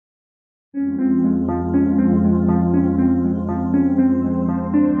History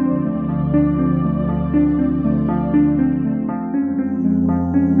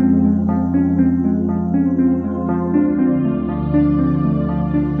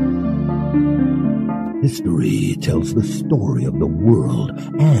tells the story of the world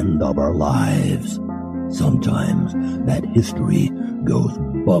and of our lives. Sometimes that history goes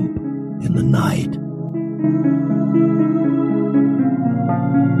bump in the night.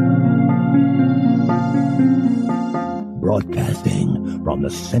 Broadcasting from the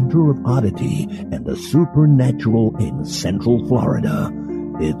center of oddity and the supernatural in Central Florida,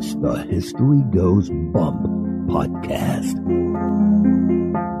 it's the History Goes Bump podcast.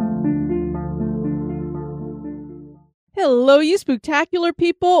 Hello, you spooktacular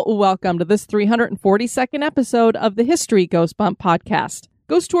people. Welcome to this 342nd episode of the History Goes Bump podcast,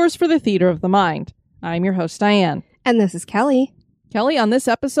 Ghost Tours for the Theater of the Mind. I'm your host, Diane. And this is Kelly. Kelly, on this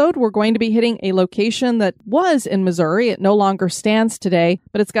episode, we're going to be hitting a location that was in Missouri. It no longer stands today,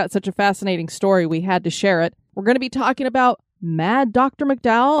 but it's got such a fascinating story we had to share it. We're going to be talking about Mad Dr.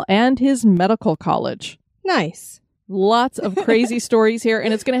 McDowell and his medical college. Nice. Lots of crazy stories here,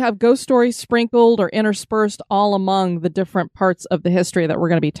 and it's going to have ghost stories sprinkled or interspersed all among the different parts of the history that we're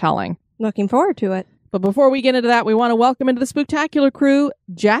going to be telling. Looking forward to it. But before we get into that, we want to welcome into the spooktacular crew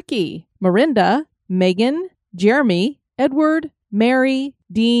Jackie, Marinda, Megan, Jeremy, Edward, Mary,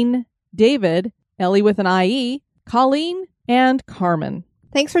 Dean, David, Ellie with an IE, Colleen, and Carmen.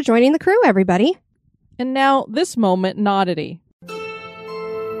 Thanks for joining the crew, everybody. And now, this moment in oddity.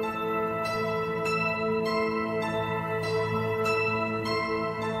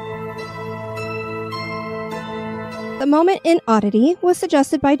 The moment in oddity was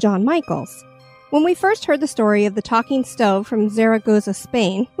suggested by John Michaels. When we first heard the story of the talking stove from Zaragoza,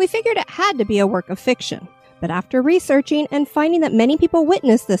 Spain, we figured it had to be a work of fiction. But after researching and finding that many people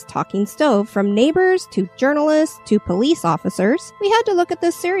witnessed this talking stove, from neighbors to journalists to police officers, we had to look at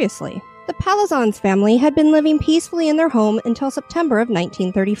this seriously. The Palazans family had been living peacefully in their home until September of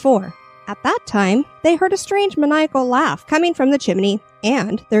 1934. At that time, they heard a strange maniacal laugh coming from the chimney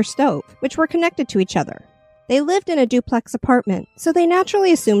and their stove, which were connected to each other. They lived in a duplex apartment, so they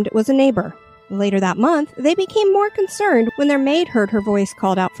naturally assumed it was a neighbor. Later that month, they became more concerned when their maid heard her voice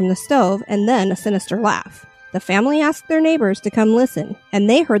called out from the stove and then a sinister laugh. The family asked their neighbors to come listen, and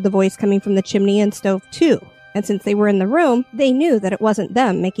they heard the voice coming from the chimney and stove too. And since they were in the room, they knew that it wasn't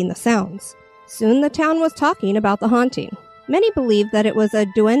them making the sounds. Soon the town was talking about the haunting. Many believed that it was a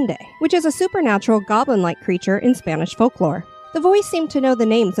duende, which is a supernatural goblin-like creature in Spanish folklore. The voice seemed to know the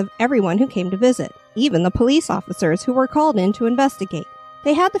names of everyone who came to visit, even the police officers who were called in to investigate.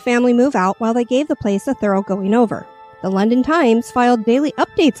 They had the family move out while they gave the place a thorough going over. The London Times filed daily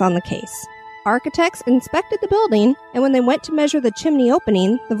updates on the case. Architects inspected the building, and when they went to measure the chimney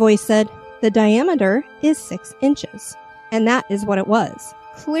opening, the voice said, "The diameter is 6 inches." And that is what it was.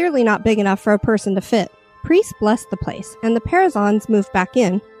 Clearly not big enough for a person to fit. Priests blessed the place, and the Palazans moved back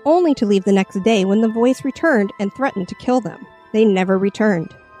in, only to leave the next day when the voice returned and threatened to kill them. They never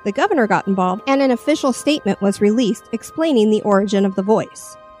returned. The governor got involved, and an official statement was released explaining the origin of the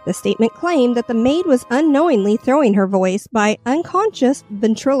voice. The statement claimed that the maid was unknowingly throwing her voice by unconscious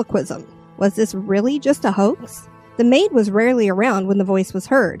ventriloquism. Was this really just a hoax? The maid was rarely around when the voice was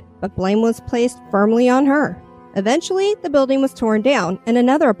heard, but blame was placed firmly on her. Eventually, the building was torn down, and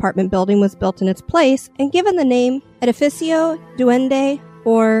another apartment building was built in its place and given the name Edificio Duende,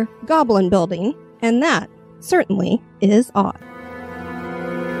 or Goblin Building, and that certainly is odd.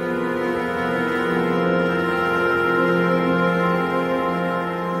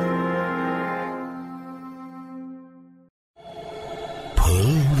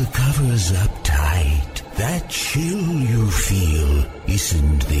 Pull the covers up tight. That chill you feel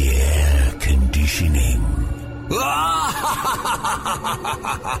isn't the air conditioning.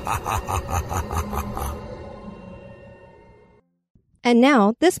 And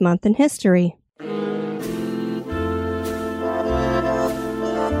now, this month in history.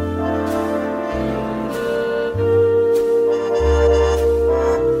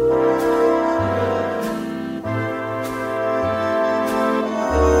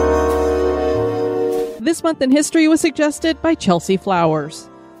 This month in history was suggested by Chelsea Flowers.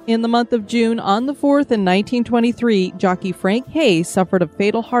 In the month of June, on the 4th in 1923, jockey Frank Hayes suffered a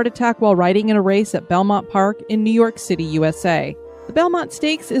fatal heart attack while riding in a race at Belmont Park in New York City, USA. The Belmont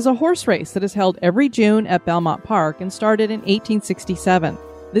Stakes is a horse race that is held every June at Belmont Park and started in 1867.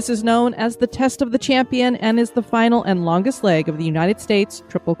 This is known as the Test of the Champion and is the final and longest leg of the United States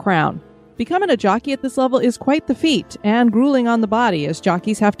Triple Crown. Becoming a jockey at this level is quite the feat and grueling on the body, as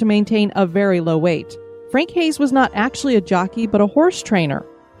jockeys have to maintain a very low weight. Frank Hayes was not actually a jockey but a horse trainer.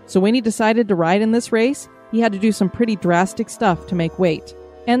 So when he decided to ride in this race, he had to do some pretty drastic stuff to make weight.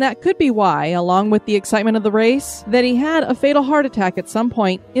 And that could be why, along with the excitement of the race, that he had a fatal heart attack at some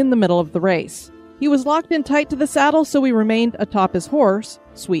point in the middle of the race. He was locked in tight to the saddle, so he remained atop his horse,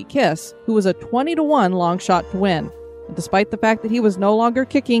 Sweet Kiss, who was a 20-1 long shot to win. And despite the fact that he was no longer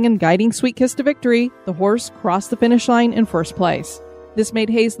kicking and guiding Sweet Kiss to victory, the horse crossed the finish line in first place. This made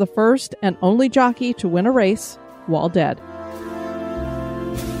Hayes the first and only jockey to win a race while dead.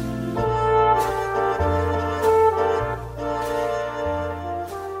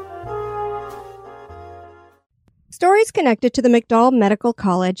 Stories connected to the McDowell Medical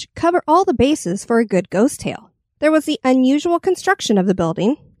College cover all the bases for a good ghost tale. There was the unusual construction of the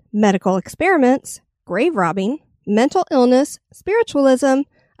building, medical experiments, grave robbing, mental illness, spiritualism,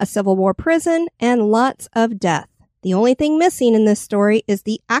 a Civil War prison, and lots of death. The only thing missing in this story is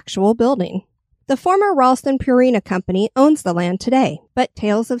the actual building. The former Ralston Purina Company owns the land today, but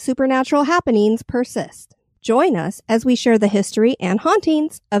tales of supernatural happenings persist. Join us as we share the history and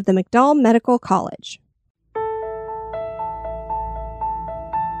hauntings of the McDowell Medical College.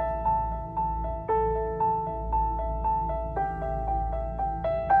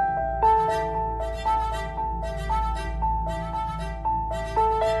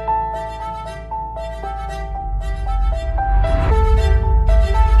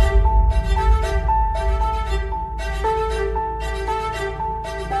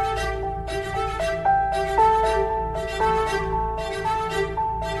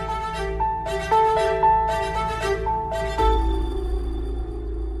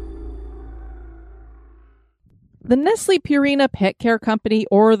 The Nestle Purina Pet Care Company,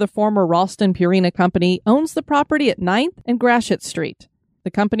 or the former Ralston Purina Company, owns the property at 9th and Gratiot Street.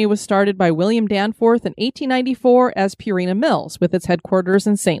 The company was started by William Danforth in 1894 as Purina Mills, with its headquarters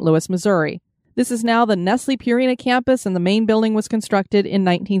in St. Louis, Missouri. This is now the Nestle Purina campus, and the main building was constructed in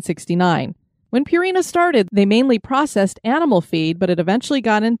 1969. When Purina started, they mainly processed animal feed, but it eventually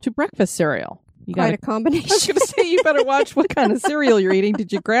got into breakfast cereal. Quite a combination. I was going to say, you better watch what kind of cereal you're eating.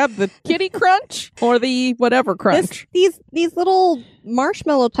 Did you grab the Kitty Crunch or the whatever crunch? These little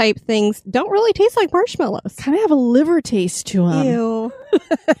marshmallow type things don't really taste like marshmallows. Kind of have a liver taste to them. Ew.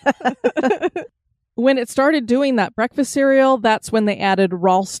 When it started doing that breakfast cereal, that's when they added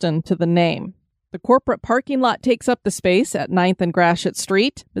Ralston to the name. The corporate parking lot takes up the space at 9th and Gratiot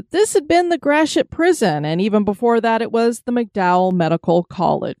Street, but this had been the Gratiot Prison, and even before that it was the McDowell Medical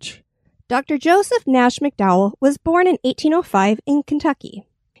College. Dr. Joseph Nash McDowell was born in 1805 in Kentucky.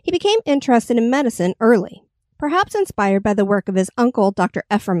 He became interested in medicine early, perhaps inspired by the work of his uncle, Dr.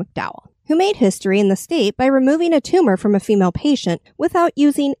 Ephraim McDowell, who made history in the state by removing a tumor from a female patient without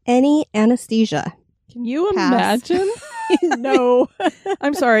using any anesthesia. Can you imagine? No.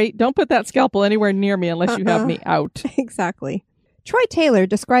 I'm sorry, don't put that scalpel anywhere near me unless you have me out. Exactly. Troy Taylor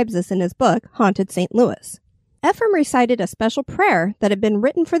describes this in his book, Haunted St. Louis. Ephraim recited a special prayer that had been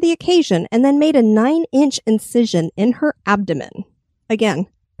written for the occasion and then made a 9-inch incision in her abdomen. Again,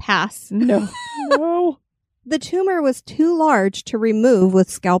 pass. No. The tumor was too large to remove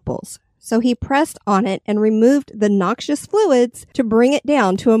with scalpels, so he pressed on it and removed the noxious fluids to bring it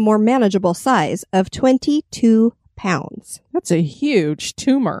down to a more manageable size of 22 pounds. That's a huge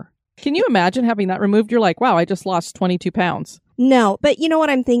tumor. Can you imagine having that removed? You're like, wow, I just lost 22 pounds. No, but you know what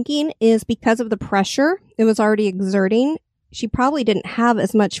I'm thinking is because of the pressure it was already exerting, she probably didn't have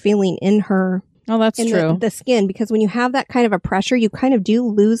as much feeling in her. Oh, that's true. The skin, because when you have that kind of a pressure, you kind of do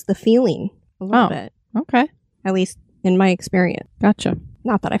lose the feeling a little bit. Okay. At least in my experience. Gotcha.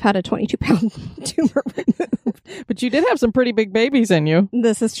 Not that I've had a 22-pound tumor removed. But you did have some pretty big babies in you.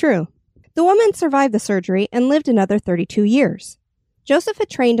 This is true. The woman survived the surgery and lived another 32 years. Joseph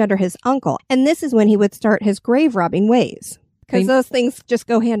had trained under his uncle, and this is when he would start his grave robbing ways. Because those things just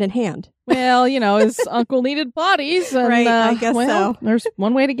go hand in hand. Well, his uncle needed bodies. And, right, I guess so. There's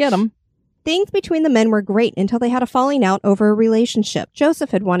one way to get them. Things between the men were great until they had a falling out over a relationship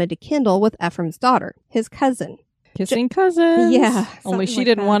Joseph had wanted to kindle with Ephraim's daughter, his cousin. Kissing cousins. Yeah. Only she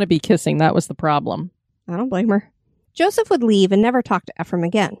didn't want to be kissing. That was the problem. I don't blame her. Joseph would leave and never talk to Ephraim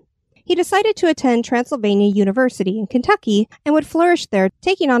again. He decided to attend Transylvania University in Kentucky and would flourish there,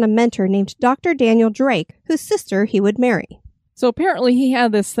 taking on a mentor named Dr. Daniel Drake, whose sister he would marry. So apparently he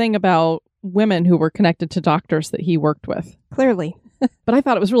had this thing about women who were connected to doctors that he worked with. Clearly. But I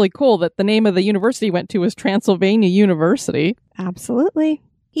thought it was really cool that the name of the university he went to was Transylvania University. Absolutely.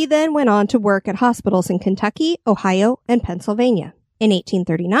 He then went on to work at hospitals in Kentucky, Ohio, and Pennsylvania. In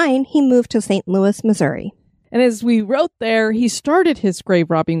 1839, he moved to St. Louis, Missouri. And as we wrote there, he started his grave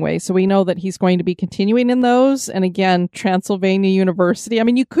robbing way, so we know that he's going to be continuing in those. And again, Transylvania University. I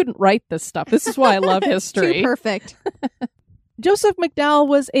mean, you couldn't write this stuff. This is why I love history. Too perfect. Joseph McDowell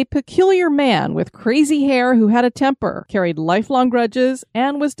was a peculiar man with crazy hair who had a temper, carried lifelong grudges,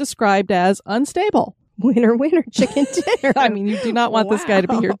 and was described as unstable. Winner, winner, chicken dinner. I mean, you do not want this guy to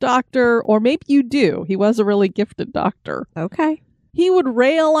be your doctor, or maybe you do. He was a really gifted doctor. Okay. He would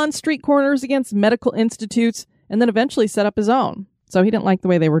rail on street corners against medical institutes and then eventually set up his own. So he didn't like the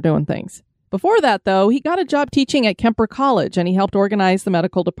way they were doing things. Before that, though, he got a job teaching at Kemper College, and he helped organize the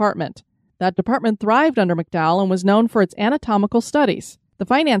medical department. That department thrived under McDowell and was known for its anatomical studies. The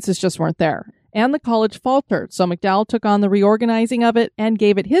finances just weren't there, and the college faltered, so McDowell took on the reorganizing of it and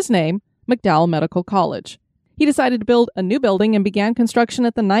gave it his name, McDowell Medical College. He decided to build a new building and began construction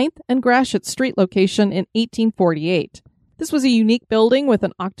at the 9th and Gratiot Street location in 1848. This was a unique building with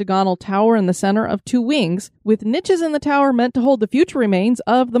an octagonal tower in the center of 2 wings, with niches in the tower meant to hold the future remains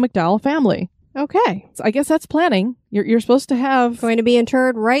of the McDowell family. Okay. So I guess that's planning. You're supposed to have... Going to be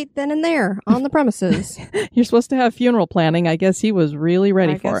interred right then and there on the premises. You're supposed to have funeral planning. I guess he was really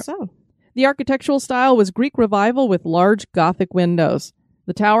ready for it. So. The architectural style was Greek Revival with large Gothic windows.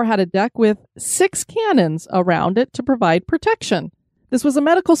 The tower had a deck with 6 cannons around it to provide protection. This was a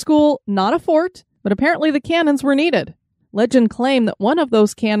medical school, not a fort, but apparently the cannons were needed. Legend claimed that one of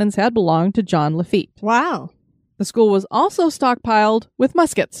those cannons had belonged to John Lafitte. Wow. The school was also stockpiled with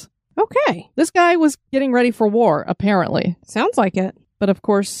muskets. Okay. This guy was getting ready for war, apparently. Sounds like it. But of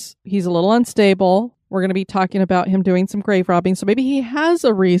course, he's a little unstable. We're going to be talking about him doing some grave robbing, so maybe he has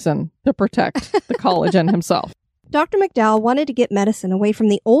a reason to protect the college and himself. Dr. McDowell wanted to get medicine away from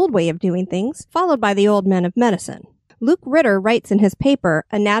the old way of doing things, followed by the old men of medicine. Luke Ritter writes in his paper,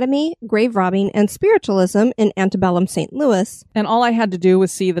 Anatomy, Grave Robbing, and Spiritualism in Antebellum St. Louis. And all I had to do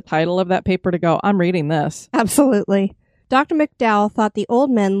was see the title of that paper to go, I'm reading this. Absolutely. Dr. McDowell thought the old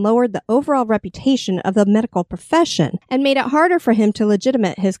men lowered the overall reputation of the medical profession and made it harder for him to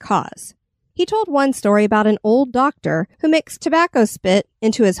legitimate his cause. He told one story about an old doctor who mixed tobacco spit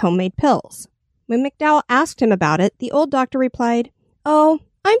into his homemade pills. When McDowell asked him about it, the old doctor replied, "Oh,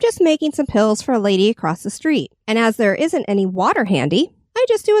 I'm just making some pills for a lady across the street. And as there isn't any water handy, I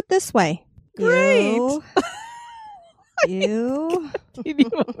just do it this way." Great. Ew. Ew. Can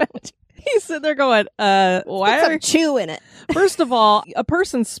you imagine? He's sitting there going, why Put some chew in it. First of all, a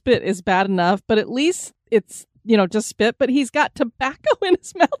person's spit is bad enough, but at least it's, just spit, but he's got tobacco in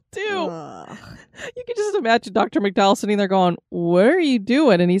his mouth too. Ugh. You can just imagine Dr. McDowell sitting there going, what are you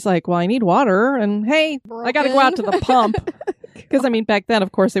doing? And he's like, well, I need water. And hey, I got to go out to the pump. Because, back then,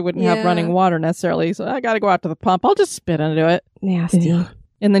 of course, they wouldn't have running water necessarily. So I got to go out to the pump. I'll just spit into it. Nasty. Yeah.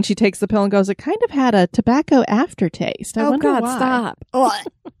 And then she takes the pill and goes, it kind of had a tobacco aftertaste. I wonder God, why. stop.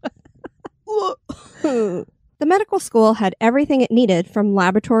 The medical school had everything it needed, from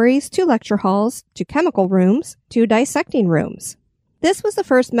laboratories to lecture halls to chemical rooms to dissecting rooms. This was the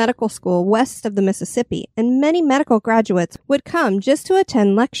first medical school west of the Mississippi, and many medical graduates would come just to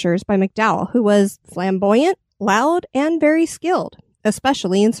attend lectures by McDowell, who was flamboyant, loud, and very skilled,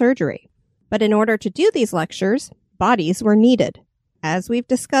 especially in surgery. But in order to do these lectures, bodies were needed. As we've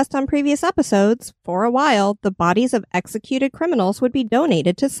discussed on previous episodes, for a while, the bodies of executed criminals would be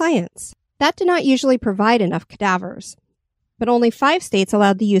donated to science. That did not usually provide enough cadavers, but only 5 states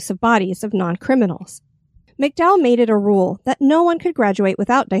allowed the use of bodies of non-criminals. McDowell made it a rule that no one could graduate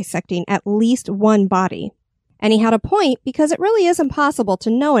without dissecting at least one body. And he had a point, because it really is impossible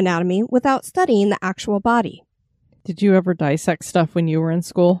to know anatomy without studying the actual body. Did you ever dissect stuff when you were in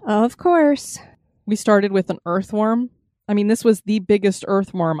school? Of course. We started with an earthworm. This was the biggest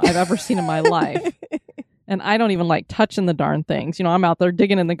earthworm I've ever seen in my life. And I don't even like touching the darn things. I'm out there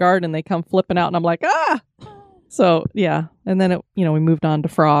digging in the garden and they come flipping out and I'm like, ah! So, yeah. And then, we moved on to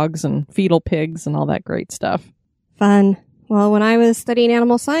frogs and fetal pigs and all that great stuff. Fun. Well, when I was studying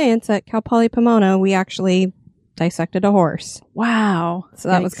animal science at Cal Poly Pomona, we actually dissected a horse. Wow. So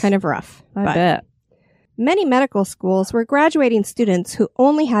that was kind of rough. I bet. Many medical schools were graduating students who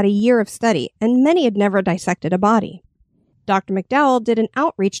only had a year of study, and many had never dissected a body. Dr. McDowell did an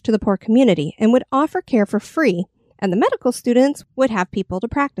outreach to the poor community and would offer care for free, and the medical students would have people to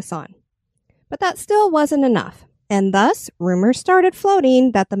practice on. But that still wasn't enough, and thus rumors started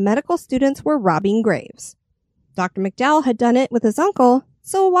floating that the medical students were robbing graves. Dr. McDowell had done it with his uncle,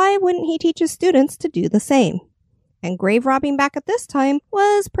 so why wouldn't he teach his students to do the same? And grave robbing back at this time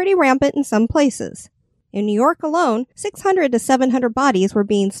was pretty rampant in some places. In New York alone, 600 to 700 bodies were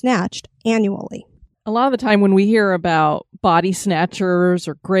being snatched annually. A lot of the time when we hear about body snatchers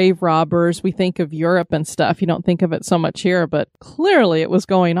or grave robbers, we think of Europe and stuff. You don't think of it so much here, but clearly it was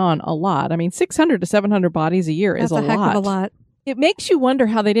going on a lot. 600 to 700 bodies a year is a lot. That's a heck of a lot. It makes you wonder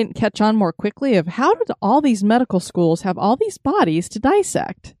how they didn't catch on more quickly of how did all these medical schools have all these bodies to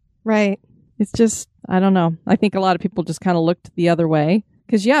dissect? Right. It's just, I don't know. I think a lot of people just kind of looked the other way.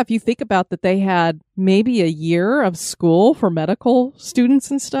 Because, yeah, if you think about that, they had maybe a year of school for medical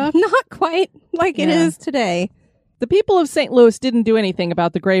students and stuff. Not quite like it is today. The people of St. Louis didn't do anything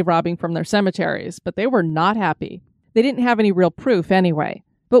about the grave robbing from their cemeteries, but they were not happy. They didn't have any real proof anyway.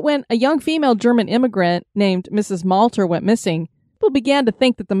 But when a young female German immigrant named Mrs. Malter went missing, people began to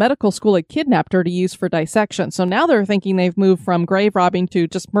think that the medical school had kidnapped her to use for dissection. So now they're thinking they've moved from grave robbing to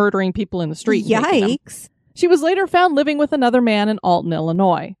just murdering people in the street. Yikes. She was later found living with another man in Alton,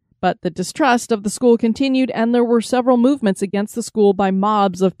 Illinois. But the distrust of the school continued, and there were several movements against the school by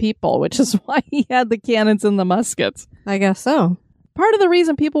mobs of people, which is why he had the cannons and the muskets. I guess so. Part of the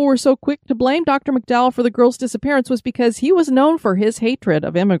reason people were so quick to blame Dr. McDowell for the girl's disappearance was because he was known for his hatred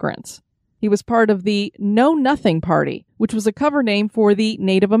of immigrants. He was part of the Know Nothing Party, which was a cover name for the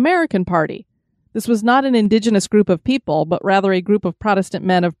Native American Party. This was not an indigenous group of people, but rather a group of Protestant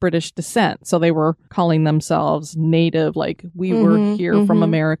men of British descent. So they were calling themselves native, like we were here from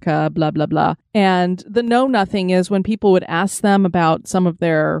America, blah, blah, blah. And the Know Nothing is when people would ask them about some of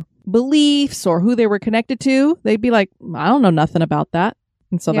their beliefs or who they were connected to, they'd be like, I don't know nothing about that.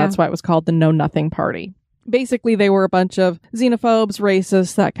 And so that's why it was called the Know Nothing Party. Basically, they were a bunch of xenophobes,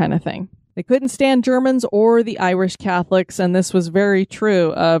 racists, that kind of thing. They couldn't stand Germans or the Irish Catholics, and this was very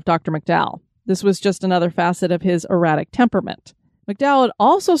true of Dr. McDowell. This was just another facet of his erratic temperament. McDowell had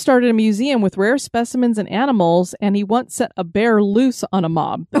also started a museum with rare specimens and animals, and he once set a bear loose on a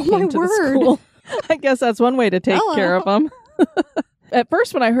mob that came to the school. I guess that's one way to take care of them. At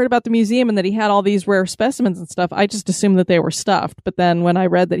first, when I heard about the museum and that he had all these rare specimens and stuff, I just assumed that they were stuffed. But then when I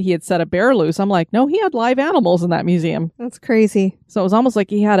read that he had set a bear loose, I'm like, no, he had live animals in that museum. That's crazy. So it was almost like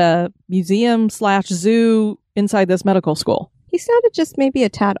he had a museum/zoo inside this medical school. He sounded just maybe a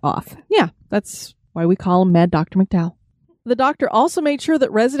tad off. Yeah, that's why we call him Mad Dr. McDowell. The doctor also made sure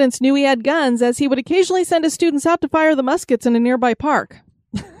that residents knew he had guns, as he would occasionally send his students out to fire the muskets in a nearby park.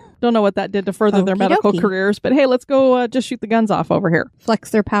 Don't know what that did to further their medical careers, but hey, let's go just shoot the guns off over here. Flex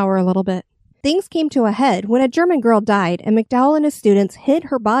their power a little bit. Things came to a head when a German girl died and McDowell and his students hid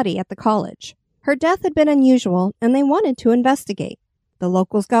her body at the college. Her death had been unusual, and they wanted to investigate. The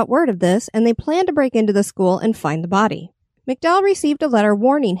locals got word of this, and they planned to break into the school and find the body. McDowell received a letter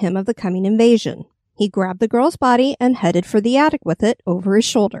warning him of the coming invasion. He grabbed the girl's body and headed for the attic with it over his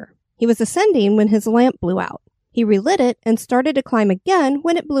shoulder. He was ascending when his lamp blew out. He relit it and started to climb again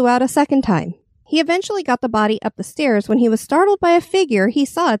when it blew out a second time. He eventually got the body up the stairs when he was startled by a figure he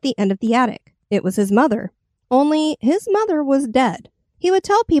saw at the end of the attic. It was his mother. Only his mother was dead. He would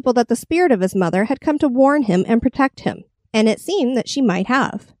tell people that the spirit of his mother had come to warn him and protect him, and it seemed that she might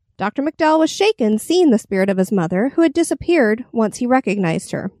have. Dr. McDowell was shaken seeing the spirit of his mother, who had disappeared once he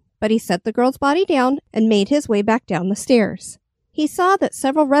recognized her, but he set the girl's body down and made his way back down the stairs. He saw that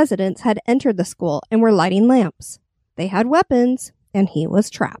several residents had entered the school and were lighting lamps. They had weapons, and he was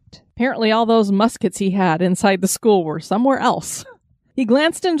trapped. Apparently all those muskets he had inside the school were somewhere else. He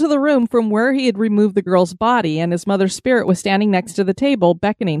glanced into the room from where he had removed the girl's body, and his mother's spirit was standing next to the table,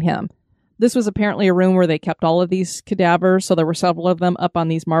 beckoning him. This was apparently a room where they kept all of these cadavers, so there were several of them up on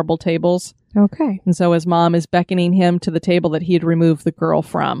these marble tables. Okay. And so his mom is beckoning him to the table that he had removed the girl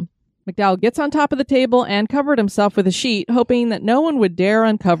from. McDowell gets on top of the table and covered himself with a sheet, hoping that no one would dare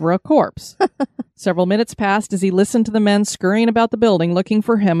uncover a corpse. Several minutes passed as he listened to the men scurrying about the building looking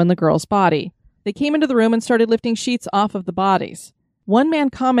for him and the girl's body. They came into the room and started lifting sheets off of the bodies. One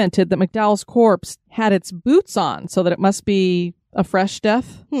man commented that McDowell's corpse had its boots on, so that it must be a fresh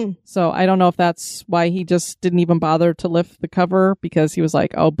death. So I don't know if that's why he just didn't even bother to lift the cover, because he was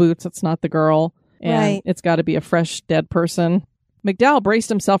like, oh, boots, it's not the girl. And It's got to be a fresh dead person. McDowell braced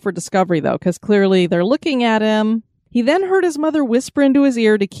himself for discovery, though, because clearly they're looking at him. He then heard his mother whisper into his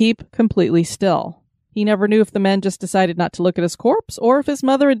ear to keep completely still. He never knew if the men just decided not to look at his corpse or if his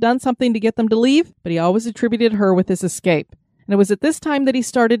mother had done something to get them to leave, but he always attributed her with his escape. And it was at this time that he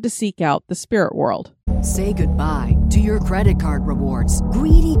started to seek out the spirit world. Say goodbye to your credit card rewards.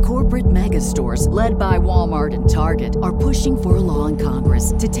 Greedy corporate mega stores, led by Walmart and Target, are pushing for a law in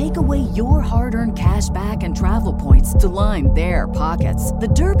Congress to take away your hard-earned cash back and travel points to line their pockets. The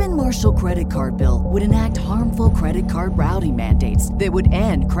Durbin-Marshall credit card bill would enact harmful credit card routing mandates that would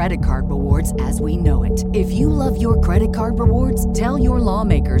end credit card rewards as we know it. If you love your credit card rewards, tell your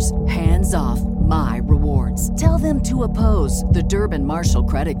lawmakers, hands off my rewards. Tell them to oppose the Durbin-Marshall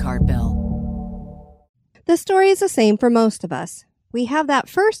credit card bill. The story is the same for most of us. We have that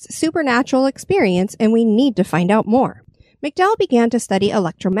first supernatural experience and we need to find out more. McDowell began to study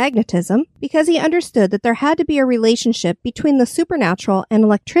electromagnetism because he understood that there had to be a relationship between the supernatural and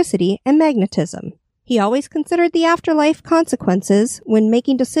electricity and magnetism. He always considered the afterlife consequences when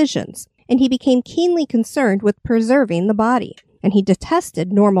making decisions, and he became keenly concerned with preserving the body, and he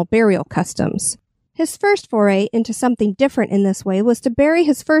detested normal burial customs. His first foray into something different in this way was to bury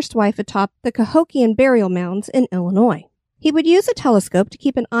his first wife atop the Cahokian burial mounds in Illinois. He would use a telescope to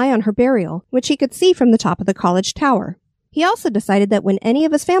keep an eye on her burial, which he could see from the top of the college tower. He also decided that when any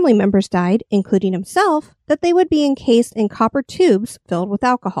of his family members died, including himself, that they would be encased in copper tubes filled with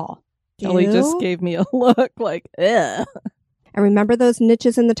alcohol. Kelly just gave me a look like, ugh. And remember those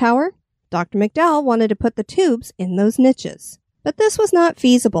niches in the tower? Dr. McDowell wanted to put the tubes in those niches. But this was not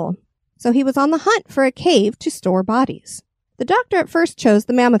feasible, so he was on the hunt for a cave to store bodies. The doctor at first chose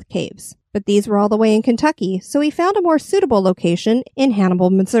the Mammoth Caves, but these were all the way in Kentucky, so he found a more suitable location in Hannibal,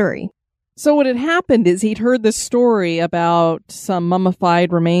 Missouri. So what had happened is he'd heard this story about some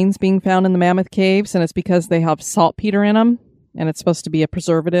mummified remains being found in the Mammoth Caves, and it's because they have saltpeter in them, and it's supposed to be a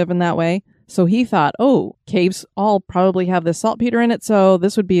preservative in that way. So he thought, oh, caves all probably have this saltpeter in it, so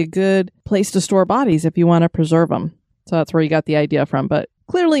this would be a good place to store bodies if you want to preserve them. So that's where he got the idea from. But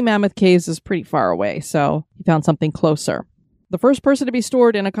clearly Mammoth Caves is pretty far away, so he found something closer. The first person to be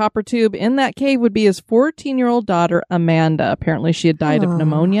stored in a copper tube in that cave would be his 14-year-old daughter, Amanda. Apparently she had died of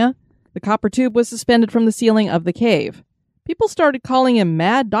pneumonia. The copper tube was suspended from the ceiling of the cave. People started calling him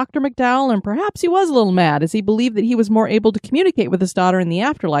Mad Dr. McDowell, and perhaps he was a little mad, as he believed that he was more able to communicate with his daughter in the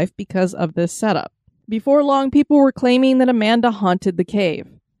afterlife because of this setup. Before long, people were claiming that Amanda haunted the cave.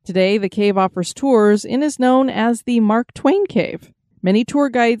 Today, the cave offers tours and is known as the Mark Twain Cave. Many tour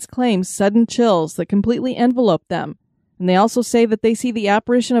guides claim sudden chills that completely envelope them, and they also say that they see the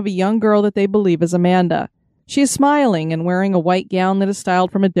apparition of a young girl that they believe is Amanda. She is smiling and wearing a white gown that is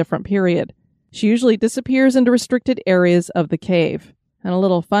styled from a different period. She usually disappears into restricted areas of the cave. And a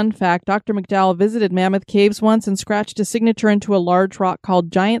little fun fact, Dr. McDowell visited Mammoth Caves once and scratched his signature into a large rock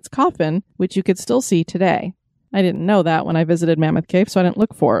called Giant's Coffin, which you could still see today. I didn't know that when I visited Mammoth Cave, so I didn't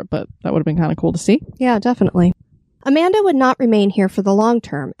look for it, but that would have been kind of cool to see. Yeah, definitely. Amanda would not remain here for the long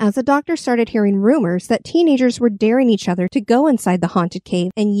term, as the doctor started hearing rumors that teenagers were daring each other to go inside the haunted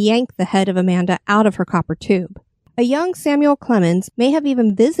cave and yank the head of Amanda out of her copper tube. A young Samuel Clemens may have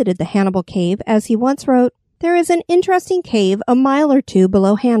even visited the Hannibal Cave, as he once wrote, "There is an interesting cave a mile or two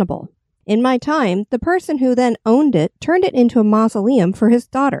below Hannibal. In my time, the person who then owned it turned it into a mausoleum for his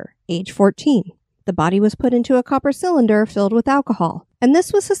daughter, age 14. The body was put into a copper cylinder filled with alcohol, and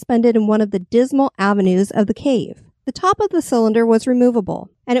this was suspended in one of the dismal avenues of the cave. The top of the cylinder was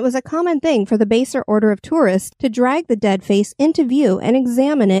removable, and it was a common thing for the baser order of tourists to drag the dead face into view and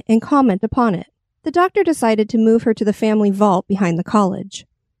examine it and comment upon it. The doctor decided to move her to the family vault behind the college.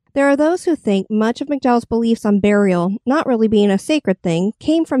 There are those who think much of McDowell's beliefs on burial not really being a sacred thing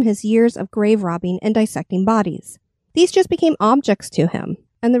came from his years of grave robbing and dissecting bodies. These just became objects to him,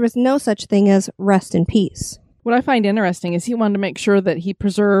 and there was no such thing as rest in peace. What I find interesting is he wanted to make sure that he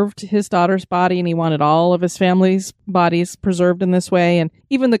preserved his daughter's body, and he wanted all of his family's bodies preserved in this way. And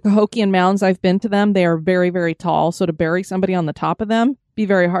even the Cahokian mounds, I've been to them, they are very, very tall. So to bury somebody on the top of them, be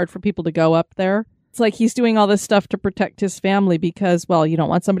very hard for people to go up there. It's like he's doing all this stuff to protect his family because, well, you don't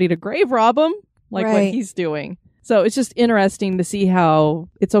want somebody to grave rob him like what he's doing. So it's just interesting to see how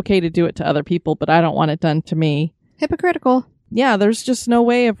it's okay to do it to other people, but I don't want it done to me. Hypocritical. Yeah, there's just no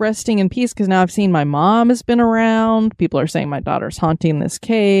way of resting in peace because now I've seen my mom has been around. People are saying my daughter's haunting this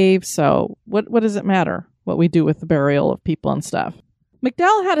cave. So what does it matter what we do with the burial of people and stuff?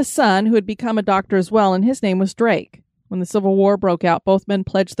 McDowell had a son who had become a doctor as well, and his name was Drake. When the Civil War broke out, both men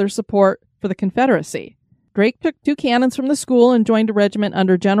pledged their support for the Confederacy. Drake took 2 cannons from the school and joined a regiment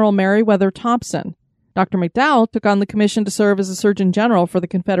under General Meriwether Thompson. Dr. McDowell took on the commission to serve as a Surgeon General for the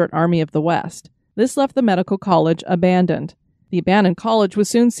Confederate Army of the West. This left the medical college abandoned. The abandoned college was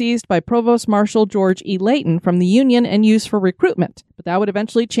soon seized by Provost Marshal George E. Layton from the Union and used for recruitment, but that would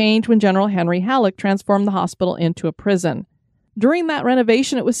eventually change when General Henry Halleck transformed the hospital into a prison. During that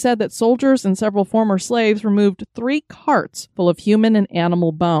renovation, it was said that soldiers and several former slaves removed 3 carts full of human and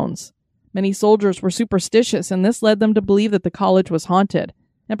animal bones. Many soldiers were superstitious, and this led them to believe that the college was haunted.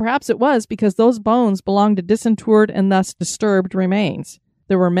 And perhaps it was because those bones belonged to disinterred and thus disturbed remains.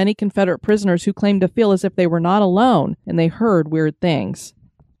 There were many Confederate prisoners who claimed to feel as if they were not alone, and they heard weird things.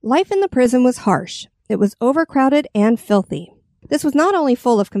 Life in the prison was harsh. It was overcrowded and filthy. This was not only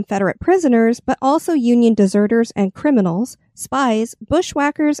full of Confederate prisoners, but also Union deserters and criminals, spies,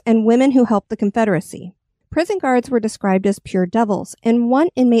 bushwhackers, and women who helped the Confederacy. Prison guards were described as pure devils, and one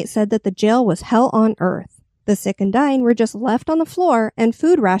inmate said that the jail was hell on earth. The sick and dying were just left on the floor, and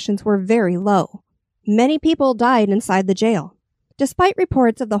food rations were very low. Many people died inside the jail. Despite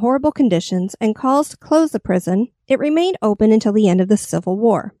reports of the horrible conditions and calls to close the prison, it remained open until the end of the Civil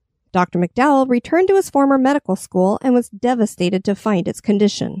War. Dr. McDowell returned to his former medical school and was devastated to find its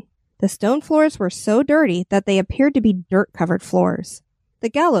condition. The stone floors were so dirty that they appeared to be dirt-covered floors. The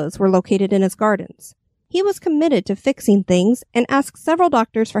gallows were located in his gardens. He was committed to fixing things and asked several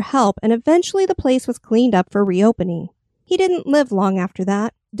doctors for help, and eventually the place was cleaned up for reopening. He didn't live long after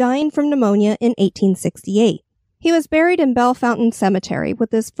that, dying from pneumonia in 1868. He was buried in Bellefontaine Cemetery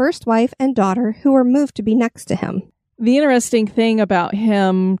with his first wife and daughter, who were moved to be next to him. The interesting thing about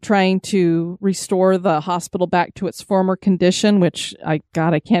him trying to restore the hospital back to its former condition, which I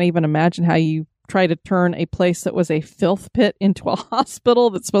can't even imagine how you try to turn a place that was a filth pit into a hospital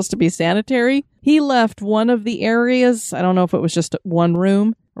that's supposed to be sanitary. He left one of the areas, I don't know if it was just one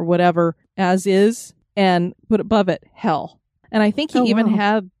room or whatever, as is, and put above it hell. And I think he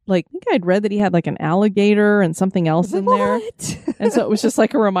had, I think I'd read that he had like an alligator and something else in there. And so it was just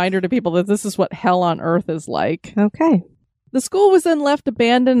like a reminder to people that this is what hell on earth is like. Okay. The school was then left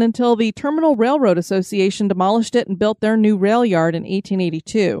abandoned until the Terminal Railroad Association demolished it and built their new rail yard in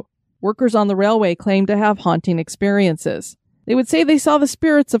 1882. Workers on the railway claimed to have haunting experiences. They would say they saw the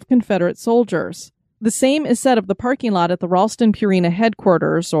spirits of Confederate soldiers. The same is said of the parking lot at the Ralston Purina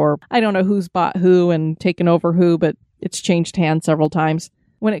headquarters, or I don't know who's bought who and taken over who, but it's changed hands several times.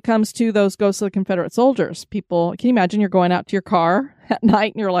 When it comes to those ghosts of the Confederate soldiers, people, can you imagine you're going out to your car at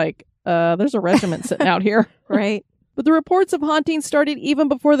night and you're like, there's a regiment sitting out here. Right. But the reports of hauntings started even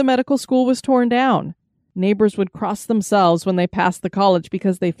before the medical school was torn down. Neighbors would cross themselves when they passed the college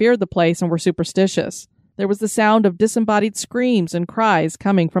because they feared the place and were superstitious. There was the sound of disembodied screams and cries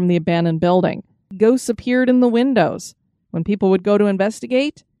coming from the abandoned building. Ghosts appeared in the windows. When people would go to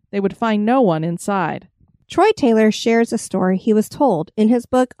investigate, they would find no one inside. Troy Taylor shares a story he was told in his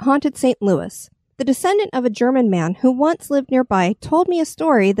book Haunted St. Louis. The descendant of a German man who once lived nearby told me a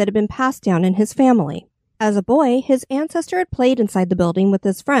story that had been passed down in his family. As a boy, his ancestor had played inside the building with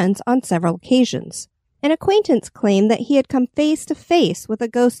his friends on several occasions. An acquaintance claimed that he had come face to face with a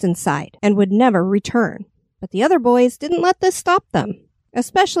ghost inside and would never return. But the other boys didn't let this stop them,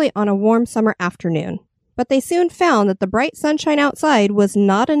 especially on a warm summer afternoon. But they soon found that the bright sunshine outside was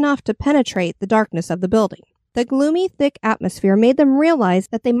not enough to penetrate the darkness of the building. The gloomy, thick atmosphere made them realize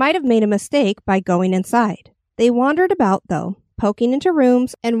that they might have made a mistake by going inside. They wandered about, though, poking into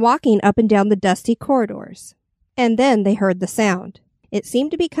rooms and walking up and down the dusty corridors. And then they heard the sound. It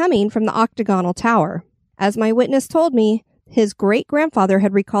seemed to be coming from the octagonal tower. As my witness told me, his great-grandfather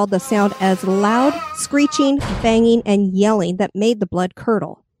had recalled the sound as loud, screeching, banging, and yelling that made the blood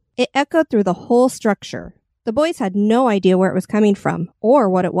curdle. It echoed through the whole structure. The boys had no idea where it was coming from, or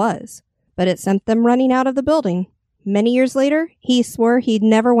what it was, but it sent them running out of the building. Many years later, he swore he'd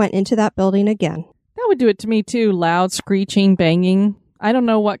never went into that building again. That would do it to me too, loud, screeching, banging. I don't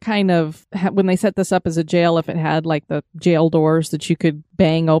know what kind of, when they set this up as a jail, if it had like the jail doors that you could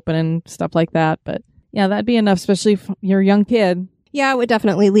bang open and stuff like that, but yeah, that'd be enough, especially if you're a young kid. Yeah, it would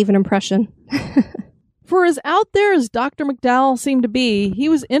definitely leave an impression. For as out there as Dr. McDowell seemed to be, he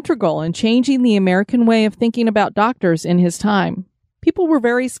was integral in changing the American way of thinking about doctors in his time. People were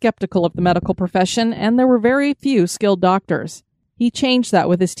very skeptical of the medical profession, and there were very few skilled doctors. He changed that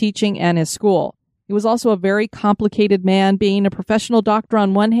with his teaching and his school. He was also a very complicated man, being a professional doctor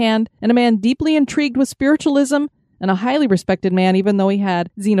on one hand, and a man deeply intrigued with spiritualism, and a highly respected man even though he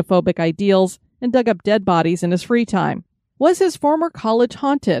had xenophobic ideals and dug up dead bodies in his free time. Was his former college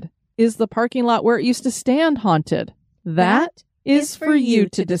haunted? Is the parking lot where it used to stand haunted? That is for you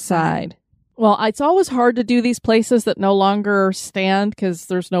to decide. Well, it's always hard to do these places that no longer stand because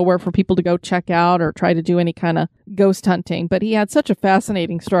there's nowhere for people to go check out or try to do any kind of ghost hunting. But he had such a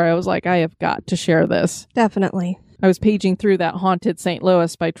fascinating story. I was like, I have got to share this. Definitely. I was paging through that Haunted St.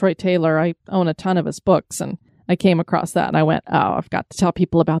 Louis by Troy Taylor. I own a ton of his books, and I came across that and I went, oh, I've got to tell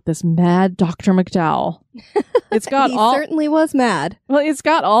people about this mad Dr. McDowell. It's got he certainly was mad. Well, it's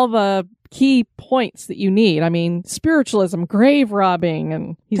got all the key points that you need. I mean, spiritualism, grave robbing,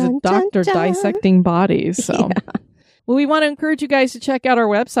 and he's a doctor dissecting bodies. So, Well, we want to encourage you guys to check out our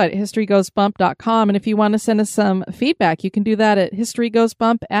website at historygoesbump.com. And if you want to send us some feedback, you can do that at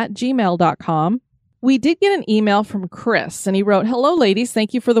historygoesbump@gmail.com. We did get an email from Chris, and he wrote, "Hello, ladies.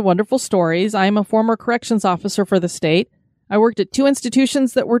 Thank you for the wonderful stories. I am a former corrections officer for the state. I worked at 2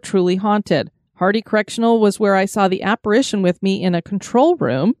 institutions that were truly haunted. Hardy Correctional was where I saw the apparition with me in a control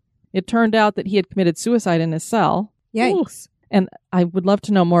room. It turned out that he had committed suicide in his cell." Yikes. Ooh. And I would love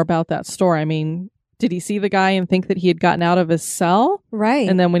to know more about that story. I mean, did he see the guy and think that he had gotten out of his cell? Right.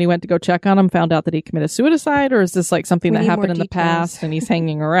 And then when he went to go check on him, found out that he committed suicide? Or is this like something that happened in the past and he's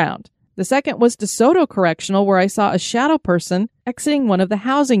hanging around? The second was DeSoto Correctional, where I saw a shadow person exiting one of the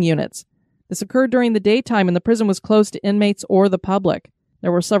housing units. This occurred during the daytime, and the prison was closed to inmates or the public.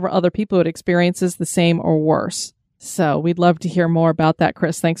 There were several other people who had experiences the same or worse. So we'd love to hear more about that,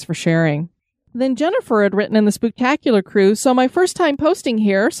 Chris. Thanks for sharing. Then Jennifer had written in the Spooktacular crew, so my first time posting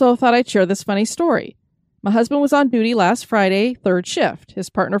here, so I thought I'd share this funny story. My husband was on duty last Friday, third shift.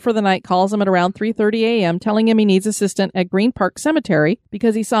 His partner for the night calls him at around 3:30 a.m., telling him he needs assistance at Green Park Cemetery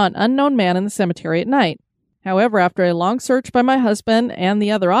because he saw an unknown man in the cemetery at night. However, after a long search by my husband and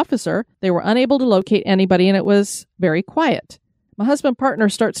the other officer, they were unable to locate anybody, and it was very quiet. My husband's partner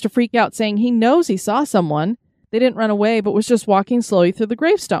starts to freak out, saying he knows he saw someone. They didn't run away, but was just walking slowly through the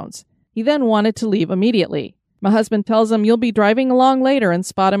gravestones. He then wanted to leave immediately. My husband tells him, "You'll be driving along later," and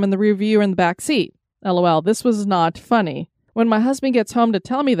spot him in the rear view or in the back seat. LOL, this was not funny. When my husband gets home to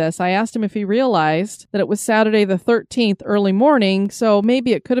tell me this, I asked him if he realized that it was Saturday the 13th early morning, so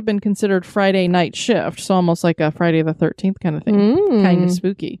maybe it could have been considered Friday night shift, so almost like a Friday the 13th kind of thing. Kind of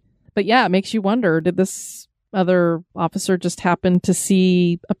spooky. But yeah, it makes you wonder, did this other officer just happen to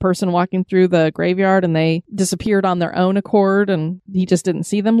see a person walking through the graveyard and they disappeared on their own accord and he just didn't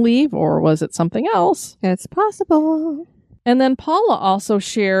see them leave? Or was it something else? It's possible. And then Paula also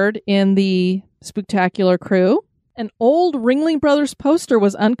shared in the Spooktacular crew, an old Ringling Brothers poster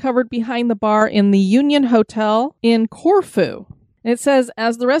was uncovered behind the bar in the Union Hotel in Corfu. It says,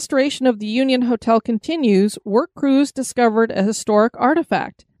 as the restoration of the Union Hotel continues, work crews discovered a historic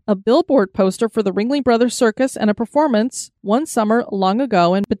artifact, a billboard poster for the Ringling Brothers Circus and a performance one summer long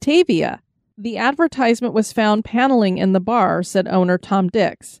ago in Batavia. The advertisement was found paneling in the bar, said owner Tom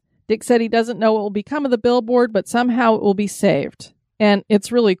Dix. Dick said he doesn't know what will become of the billboard, but somehow it will be saved. And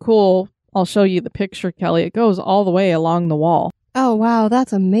it's really cool. I'll show you the picture, Kelly. It goes all the way along the wall. Oh, wow.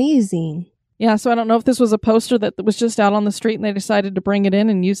 That's amazing. Yeah, so I don't know if this was a poster that was just out on the street and they decided to bring it in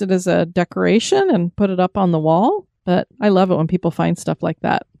and use it as a decoration and put it up on the wall. But I love it when people find stuff like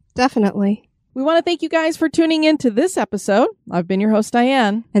that. Definitely. We want to thank you guys for tuning in to this episode. I've been your host,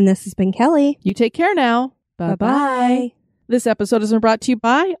 Diane. And this has been Kelly. You take care now. Bye-bye. This episode has been brought to you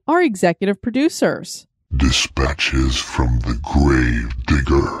by our executive producers. Dispatches from the Grave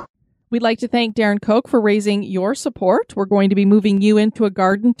Digger. We'd like to thank Darren Koch for raising your support. We're going to be moving you into a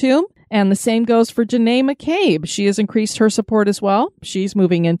garden tomb. And the same goes for Janae McCabe. She has increased her support as well. She's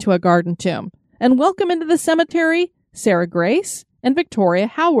moving into a garden tomb. And welcome into the cemetery, Sarah Grace and Victoria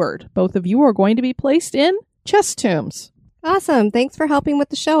Howard. Both of you are going to be placed in chest tombs. Awesome. Thanks for helping with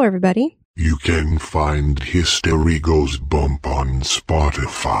the show, everybody. You can find History Goes Bump on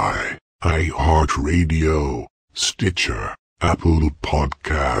Spotify, iHeartRadio, Stitcher, Apple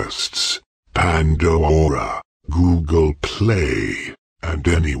Podcasts, Pandora, Google Play, and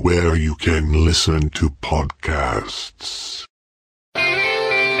anywhere you can listen to podcasts.